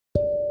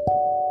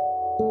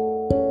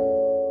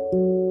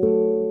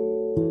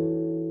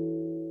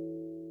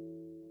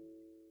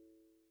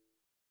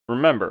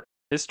remember,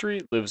 history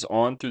lives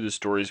on through the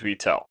stories we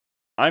tell.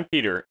 I'm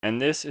Peter,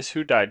 and this is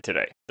Who Died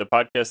Today, the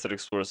podcast that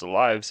explores the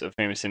lives of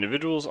famous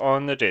individuals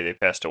on the day they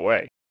passed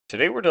away.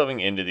 Today we're delving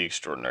into the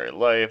extraordinary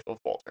life of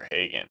Walter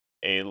Hagen,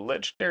 a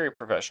legendary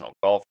professional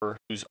golfer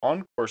whose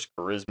on-course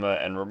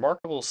charisma and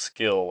remarkable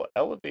skill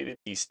elevated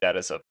the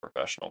status of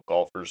professional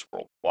golfers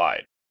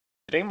worldwide.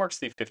 Today marks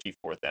the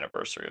 54th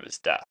anniversary of his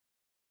death.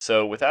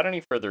 So without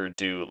any further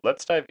ado,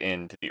 let's dive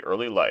into the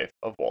early life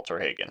of Walter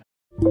Hagen.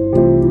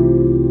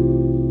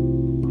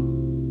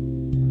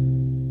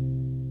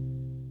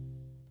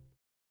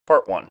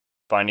 Part 1.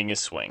 Finding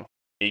His Swing,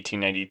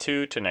 1892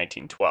 to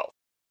 1912.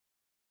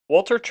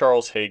 Walter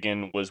Charles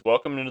Hagen was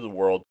welcomed into the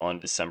world on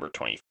December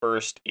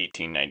 21st,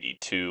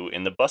 1892,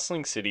 in the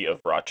bustling city of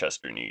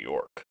Rochester, New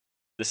York.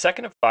 The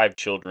second of 5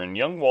 children,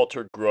 young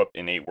Walter grew up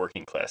in a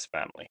working-class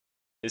family.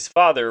 His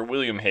father,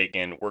 William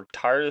Hagen, worked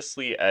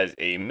tirelessly as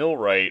a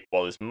millwright,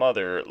 while his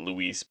mother,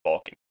 Louise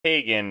Balkin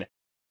Hagen,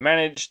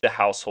 managed the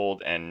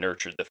household and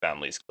nurtured the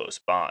family's close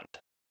bond.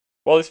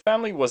 While his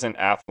family wasn't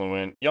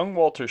affluent, young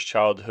Walter's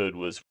childhood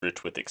was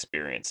rich with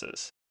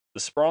experiences. The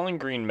sprawling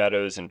green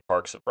meadows and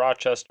parks of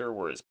Rochester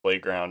were his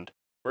playground,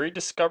 where he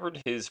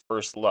discovered his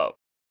first love,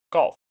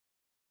 golf.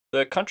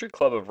 The Country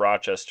Club of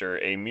Rochester,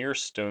 a mere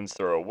stone's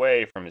throw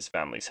away from his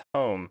family's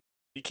home,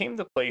 became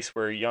the place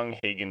where young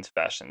Hagen's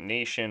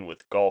fascination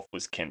with golf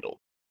was kindled.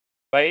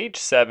 By age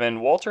 7,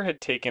 Walter had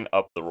taken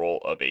up the role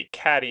of a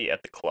caddy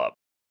at the club.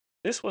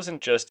 This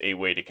wasn't just a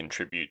way to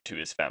contribute to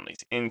his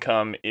family's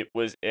income, it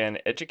was an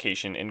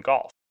education in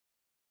golf.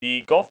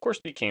 The golf course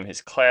became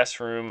his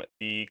classroom,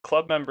 the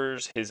club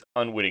members his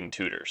unwitting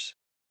tutors.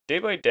 Day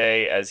by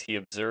day, as he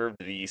observed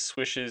the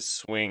swishes,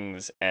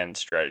 swings, and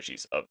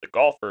strategies of the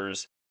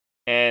golfers,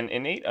 an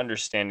innate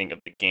understanding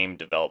of the game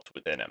developed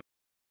within him.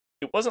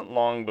 It wasn't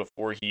long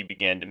before he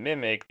began to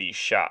mimic these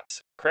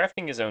shots,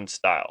 crafting his own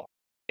style,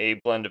 a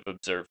blend of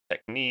observed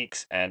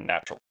techniques and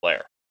natural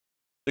flair.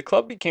 The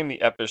club became the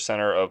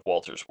epicenter of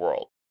Walter's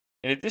world.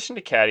 In addition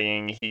to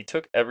caddying, he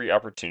took every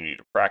opportunity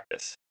to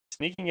practice,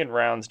 sneaking in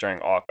rounds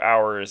during off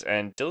hours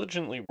and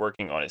diligently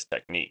working on his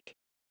technique.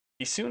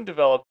 He soon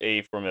developed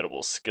a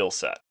formidable skill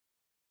set.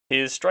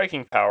 His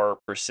striking power,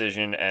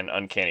 precision, and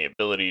uncanny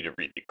ability to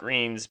read the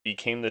greens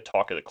became the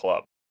talk of the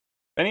club.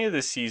 Many of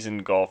the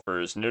seasoned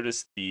golfers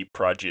noticed the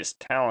prodigious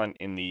talent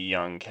in the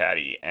young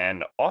caddy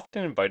and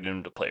often invited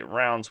him to play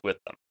rounds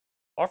with them,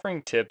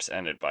 offering tips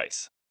and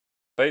advice.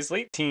 By his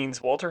late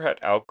teens, Walter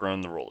had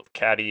outgrown the role of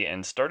caddy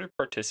and started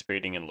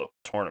participating in local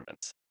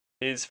tournaments.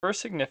 His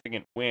first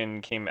significant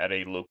win came at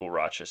a local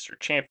Rochester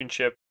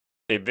championship,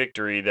 a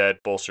victory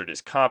that bolstered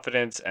his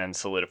confidence and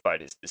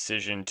solidified his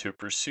decision to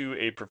pursue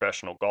a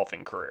professional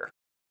golfing career.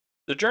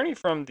 The journey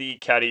from the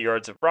caddy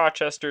yards of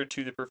Rochester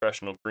to the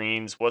professional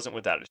greens wasn't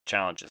without its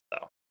challenges,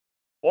 though.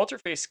 Walter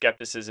faced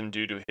skepticism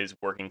due to his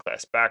working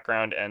class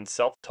background and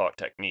self taught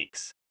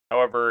techniques.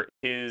 However,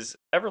 his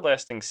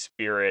everlasting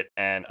spirit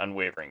and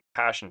unwavering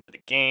passion for the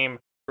game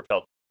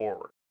propelled him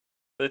forward.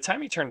 By the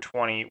time he turned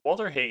 20,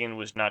 Walter Hagen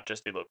was not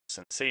just a local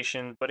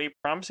sensation, but a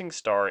promising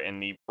star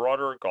in the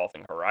broader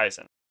golfing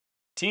horizon,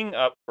 teeing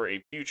up for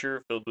a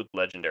future filled with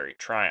legendary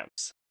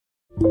triumphs.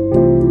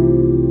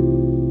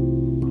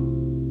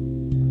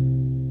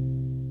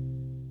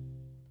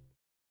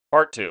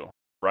 Part 2.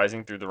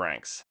 Rising Through the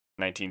Ranks,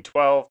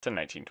 1912 to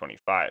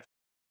 1925.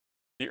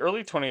 The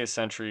early 20th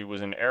century was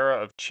an era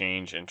of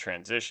change and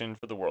transition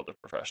for the world of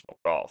professional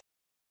golf.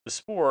 The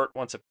sport,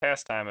 once a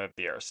pastime of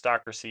the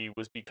aristocracy,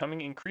 was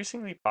becoming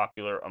increasingly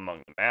popular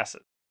among the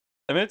masses.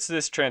 Amidst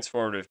this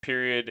transformative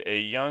period, a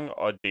young,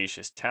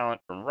 audacious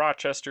talent from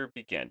Rochester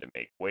began to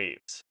make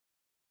waves.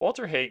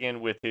 Walter Hagen,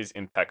 with his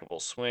impeccable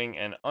swing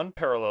and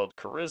unparalleled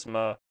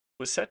charisma,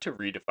 was set to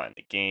redefine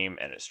the game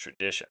and its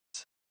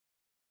traditions.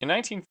 In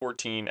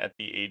 1914, at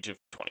the age of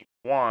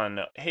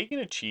 21, Hagen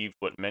achieved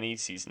what many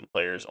seasoned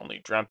players only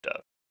dreamt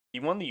of. He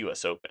won the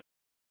U.S. Open.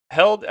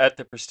 Held at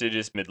the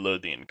prestigious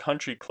Midlothian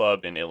Country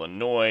Club in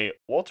Illinois,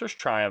 Walter's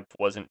triumph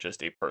wasn't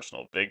just a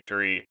personal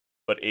victory,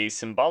 but a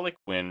symbolic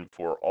win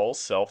for all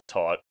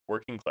self-taught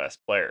working-class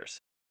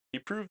players. He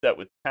proved that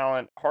with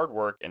talent, hard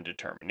work, and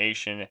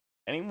determination,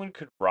 anyone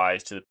could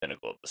rise to the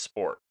pinnacle of the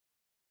sport.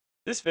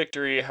 This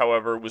victory,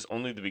 however, was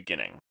only the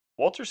beginning.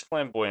 Walter's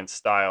flamboyant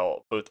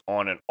style, both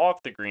on and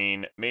off the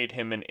green, made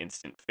him an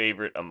instant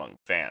favorite among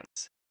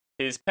fans.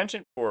 His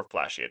penchant for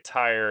flashy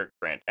attire,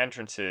 grand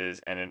entrances,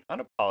 and an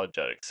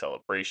unapologetic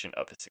celebration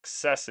of his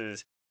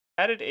successes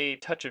added a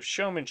touch of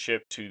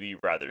showmanship to the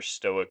rather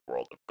stoic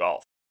world of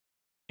golf.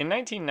 In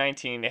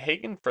 1919,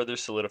 Hagen further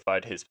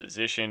solidified his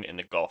position in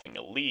the golfing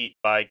elite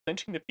by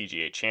clinching the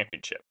PGA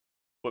Championship.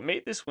 What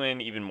made this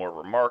win even more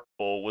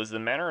remarkable was the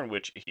manner in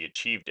which he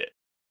achieved it.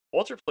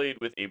 Walter played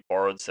with a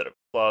borrowed set of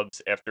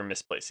clubs after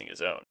misplacing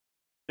his own.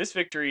 This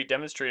victory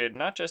demonstrated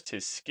not just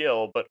his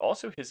skill, but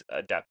also his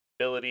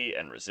adaptability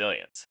and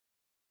resilience.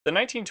 The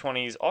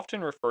 1920s,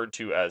 often referred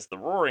to as the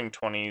Roaring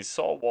Twenties,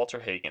 saw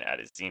Walter Hagen at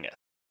his zenith.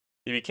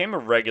 He became a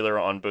regular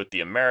on both the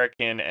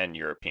American and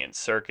European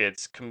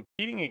circuits,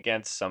 competing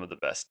against some of the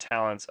best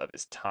talents of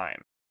his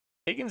time.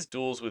 Hagen's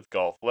duels with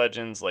golf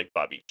legends like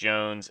Bobby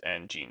Jones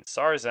and Gene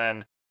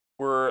Sarzan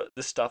were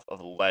the stuff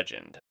of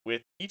legend,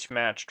 with each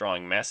match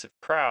drawing massive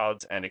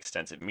crowds and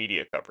extensive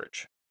media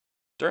coverage.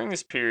 During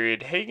this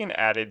period, Hagen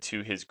added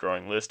to his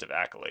growing list of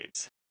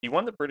accolades. He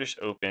won the British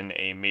Open,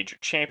 a major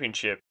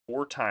championship,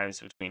 4 times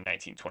between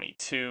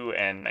 1922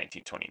 and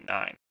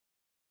 1929.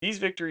 These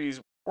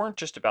victories weren't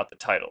just about the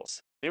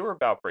titles, they were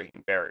about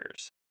breaking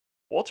barriers.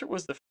 Walter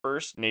was the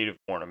first native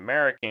born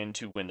American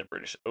to win the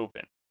British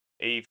Open,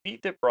 a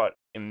feat that brought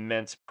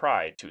immense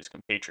pride to his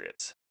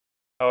compatriots.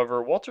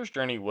 However, Walter's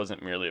journey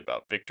wasn't merely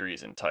about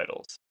victories and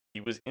titles. He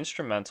was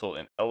instrumental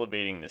in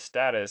elevating the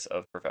status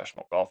of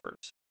professional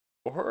golfers.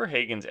 Before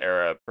Hagen's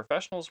era,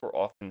 professionals were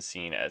often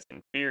seen as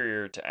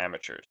inferior to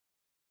amateurs,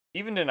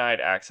 even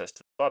denied access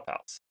to the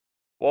clubhouse.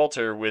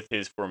 Walter, with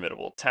his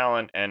formidable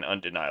talent and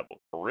undeniable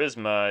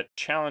charisma,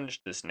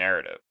 challenged this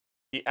narrative.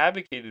 He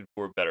advocated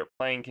for better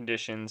playing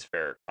conditions,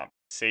 fair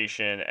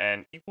compensation,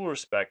 and equal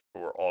respect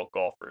for all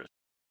golfers,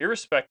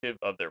 irrespective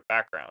of their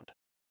background.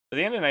 By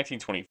the end of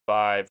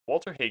 1925,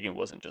 Walter Hagen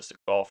wasn't just a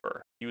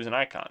golfer, he was an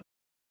icon.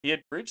 He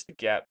had bridged the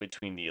gap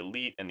between the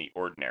elite and the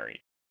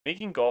ordinary,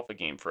 making golf a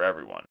game for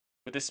everyone.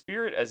 With a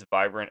spirit as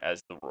vibrant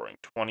as the Roaring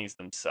Twenties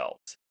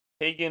themselves,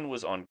 Hagen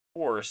was on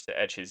course to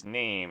etch his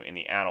name in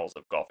the annals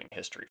of golfing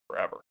history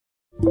forever.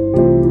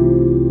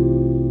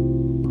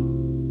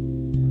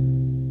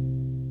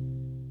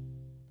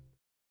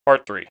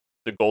 Part 3: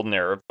 The Golden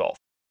Era of Golf,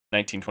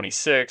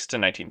 1926 to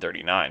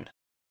 1939.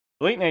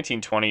 The late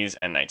 1920s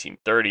and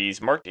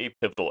 1930s marked a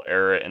pivotal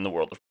era in the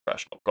world of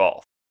professional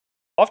golf.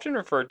 Often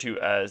referred to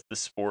as the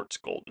sport's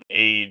golden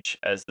age,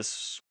 as the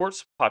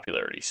sport's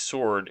popularity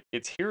soared,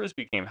 its heroes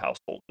became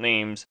household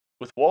names,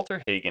 with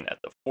Walter Hagen at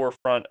the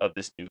forefront of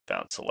this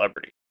newfound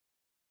celebrity.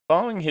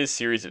 Following his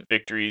series of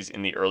victories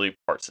in the early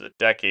parts of the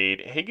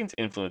decade, Hagen's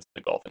influence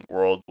in the golfing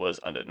world was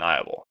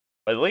undeniable.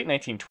 By the late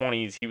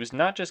 1920s, he was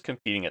not just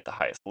competing at the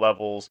highest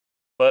levels,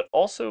 but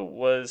also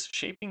was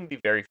shaping the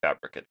very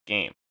fabric of the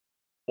game.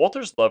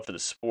 Walter's love for the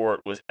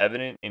sport was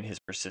evident in his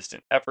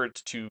persistent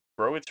efforts to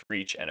grow its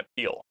reach and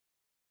appeal.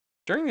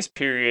 During this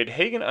period,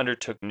 Hagen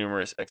undertook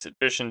numerous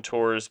exhibition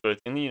tours both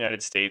in the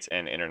United States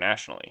and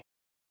internationally.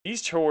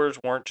 These tours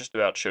weren't just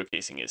about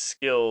showcasing his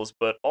skills,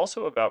 but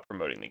also about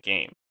promoting the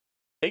game.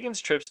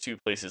 Hagen's trips to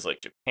places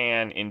like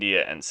Japan,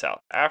 India, and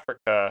South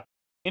Africa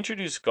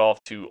introduced golf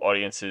to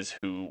audiences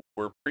who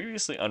were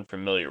previously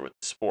unfamiliar with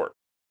the sport.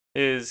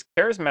 His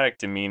charismatic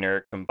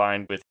demeanor,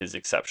 combined with his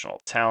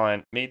exceptional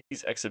talent, made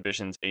these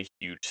exhibitions a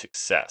huge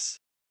success.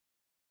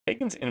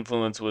 Hagen's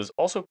influence was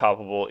also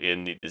palpable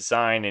in the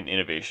design and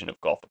innovation of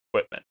golf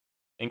equipment.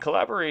 In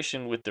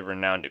collaboration with the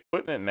renowned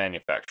equipment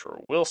manufacturer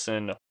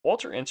Wilson,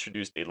 Walter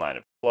introduced a line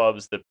of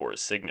clubs that bore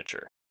his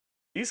signature.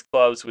 These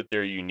clubs, with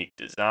their unique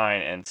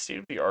design and state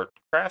of the art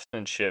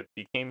craftsmanship,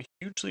 became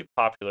hugely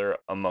popular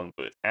among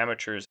both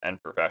amateurs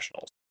and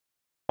professionals.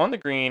 On the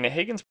green,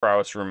 Hagen's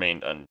prowess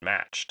remained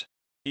unmatched.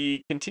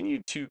 He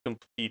continued to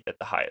compete at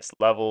the highest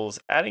levels,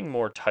 adding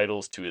more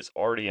titles to his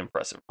already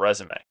impressive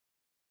resume.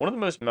 One of the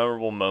most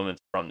memorable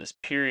moments from this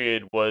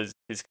period was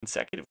his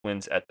consecutive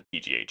wins at the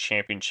PGA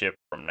Championship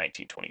from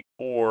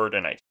 1924 to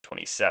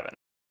 1927.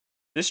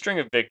 This string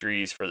of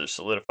victories further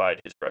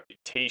solidified his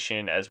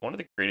reputation as one of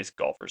the greatest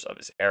golfers of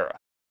his era.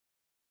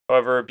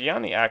 However,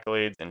 beyond the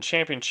accolades and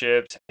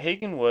championships,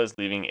 Hagen was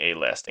leaving a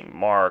lasting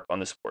mark on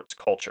the sport's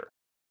culture.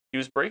 He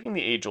was breaking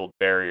the age old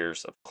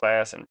barriers of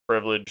class and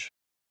privilege.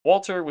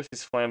 Walter, with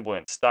his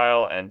flamboyant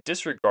style and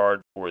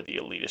disregard for the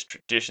elitist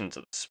traditions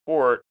of the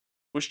sport,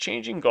 was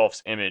changing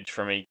golf's image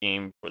from a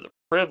game for the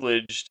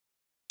privileged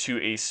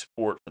to a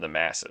sport for the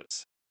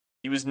masses.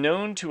 He was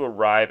known to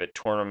arrive at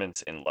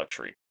tournaments in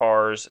luxury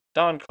cars,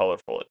 don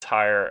colorful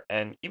attire,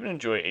 and even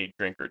enjoy a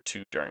drink or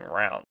two during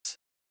rounds,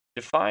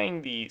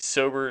 defying the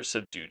sober,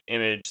 subdued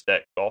image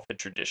that golf had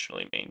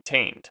traditionally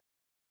maintained.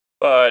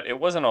 But it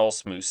wasn't all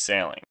smooth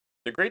sailing.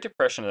 The Great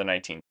Depression of the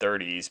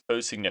 1930s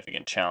posed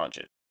significant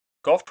challenges.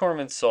 Golf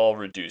tournaments saw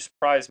reduced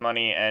prize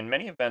money, and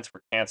many events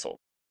were canceled.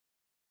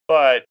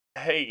 But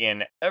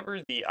Hagen,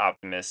 ever the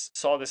optimist,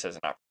 saw this as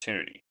an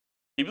opportunity.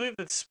 He believed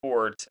that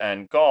sports,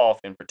 and golf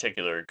in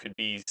particular, could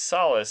be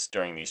solace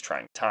during these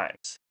trying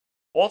times.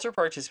 Walter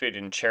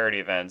participated in charity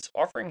events,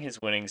 offering his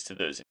winnings to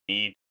those in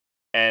need,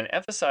 and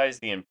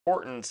emphasized the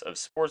importance of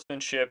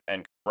sportsmanship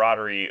and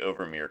camaraderie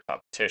over mere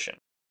competition.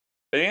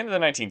 By the end of the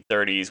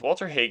 1930s,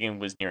 Walter Hagen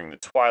was nearing the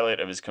twilight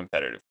of his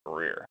competitive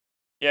career.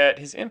 Yet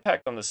his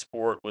impact on the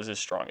sport was as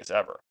strong as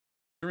ever.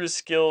 Through his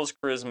skills,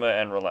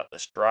 charisma, and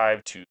relentless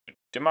drive to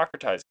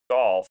democratize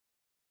golf,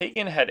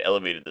 Hagen had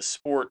elevated the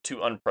sport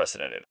to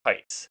unprecedented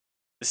heights.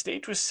 The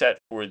stage was set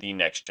for the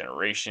next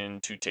generation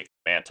to take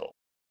the mantle.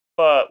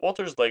 But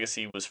Walter's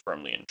legacy was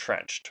firmly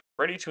entrenched,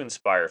 ready to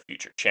inspire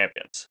future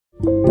champions.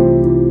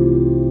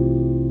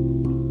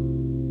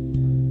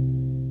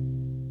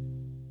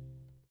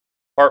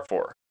 Part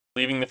 4: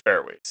 Leaving the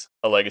Fairways,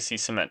 a Legacy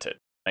Cemented,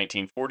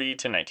 1940 to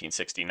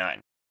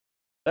 1969.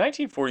 The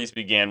 1940s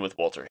began with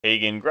Walter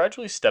Hagen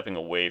gradually stepping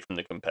away from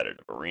the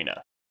competitive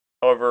arena.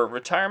 However,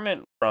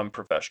 retirement from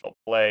professional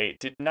play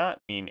did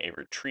not mean a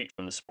retreat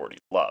from the sport he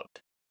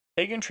loved.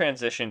 Hagen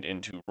transitioned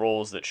into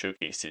roles that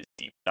showcased his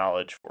deep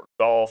knowledge for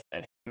golf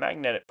and his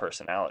magnetic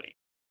personality,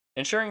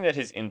 ensuring that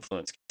his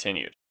influence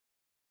continued.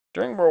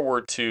 During World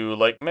War II,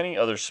 like many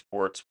other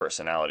sports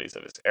personalities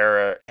of his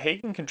era,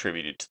 Hagen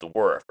contributed to the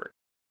war effort.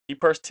 He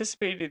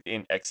participated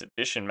in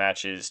exhibition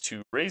matches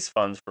to raise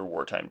funds for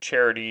wartime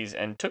charities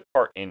and took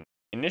part in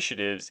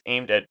initiatives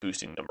aimed at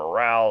boosting the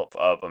morale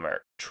of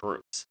American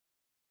troops.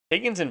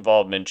 Hagen's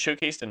involvement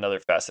showcased another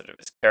facet of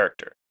his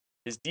character,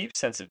 his deep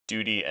sense of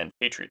duty and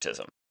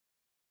patriotism.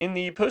 In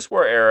the post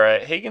war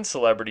era, Hagen's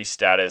celebrity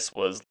status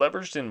was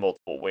leveraged in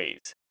multiple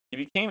ways. He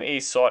became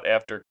a sought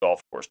after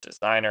golf course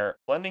designer,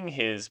 blending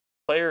his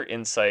player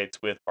insights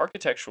with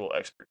architectural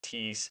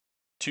expertise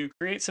to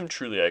create some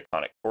truly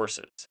iconic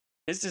courses.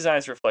 His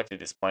designs reflected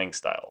his playing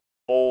style,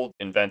 bold,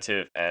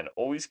 inventive, and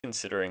always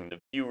considering the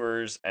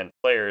viewers' and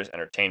players'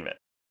 entertainment.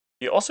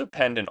 He also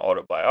penned an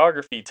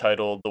autobiography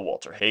titled The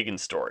Walter Hagen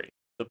Story.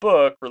 The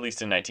book,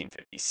 released in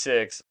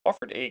 1956,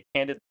 offered a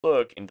candid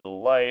look into the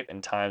life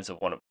and times of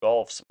one of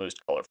golf's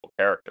most colorful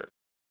characters.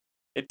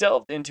 It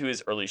delved into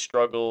his early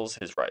struggles,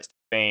 his rise to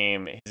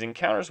fame, his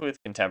encounters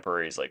with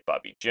contemporaries like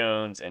Bobby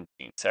Jones and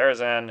Gene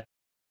Sarazen,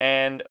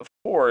 and, of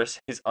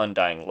course, his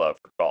undying love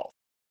for golf.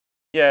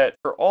 Yet,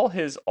 for all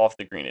his off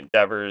the green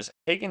endeavors,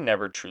 Hagen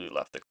never truly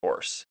left the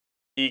course.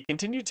 He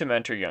continued to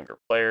mentor younger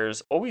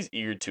players, always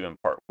eager to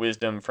impart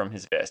wisdom from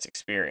his vast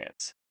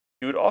experience.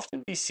 He would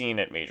often be seen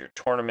at major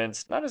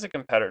tournaments, not as a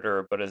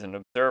competitor, but as an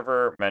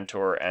observer,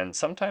 mentor, and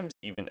sometimes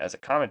even as a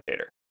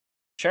commentator,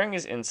 sharing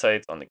his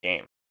insights on the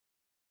game.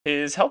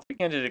 His health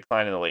began to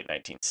decline in the late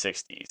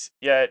 1960s,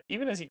 yet,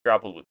 even as he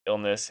grappled with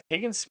illness,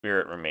 Hagen's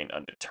spirit remained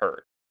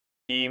undeterred.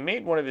 He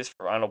made one of his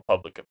final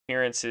public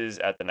appearances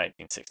at the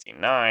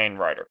 1969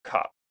 Ryder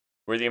Cup,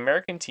 where the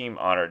American team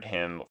honored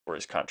him for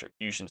his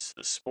contributions to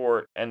the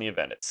sport and the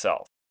event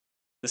itself.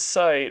 The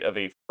sight of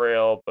a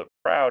frail but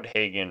proud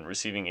Hagen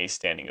receiving a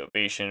standing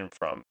ovation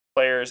from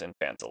players and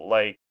fans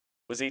alike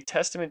was a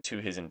testament to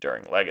his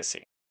enduring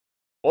legacy.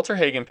 Walter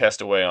Hagen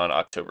passed away on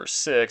October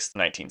 6,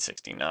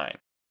 1969.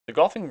 The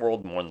golfing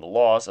world mourned the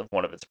loss of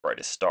one of its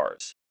brightest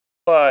stars.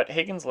 But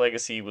Hagen's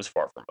legacy was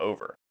far from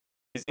over.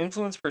 His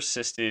influence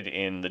persisted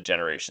in the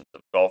generations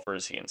of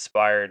golfers he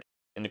inspired,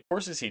 in the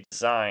courses he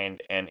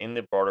designed, and in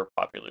the broader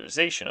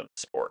popularization of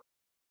the sport.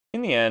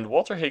 In the end,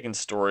 Walter Hagen's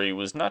story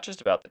was not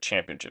just about the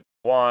championships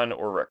won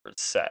or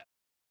records set.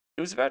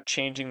 It was about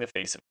changing the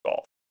face of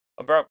golf,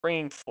 about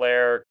bringing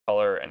flair,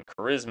 color, and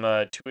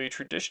charisma to a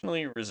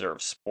traditionally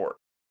reserved sport,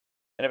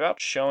 and about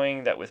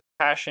showing that with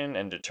passion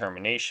and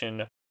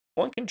determination,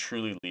 one can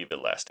truly leave a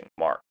lasting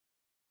mark.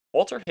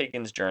 Walter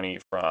Hagen's journey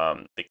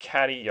from the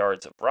caddy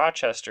yards of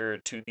Rochester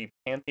to the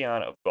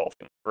pantheon of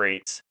golfing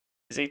greats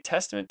is a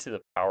testament to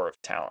the power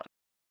of talent,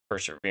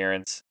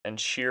 perseverance, and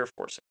sheer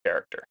force of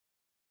character.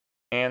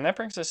 And that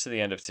brings us to the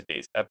end of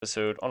today's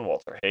episode on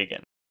Walter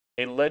Hagen,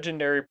 a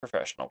legendary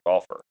professional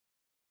golfer.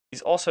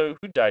 He's also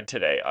who died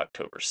today,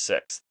 October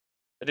 6th.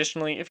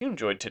 Additionally, if you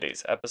enjoyed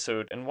today's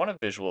episode and want a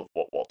visual of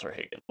what Walter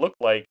Hagen looked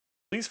like,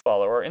 please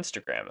follow our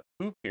Instagram,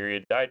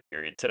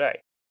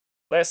 who.died.today.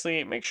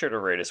 Lastly, make sure to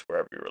rate us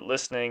wherever you are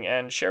listening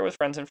and share with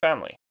friends and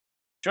family.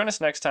 Join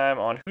us next time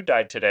on Who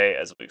Died Today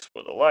as we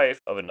explore the life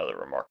of another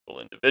remarkable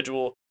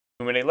individual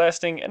who made a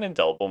lasting and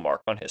indelible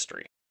mark on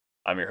history.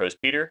 I'm your host,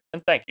 Peter,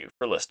 and thank you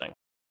for listening.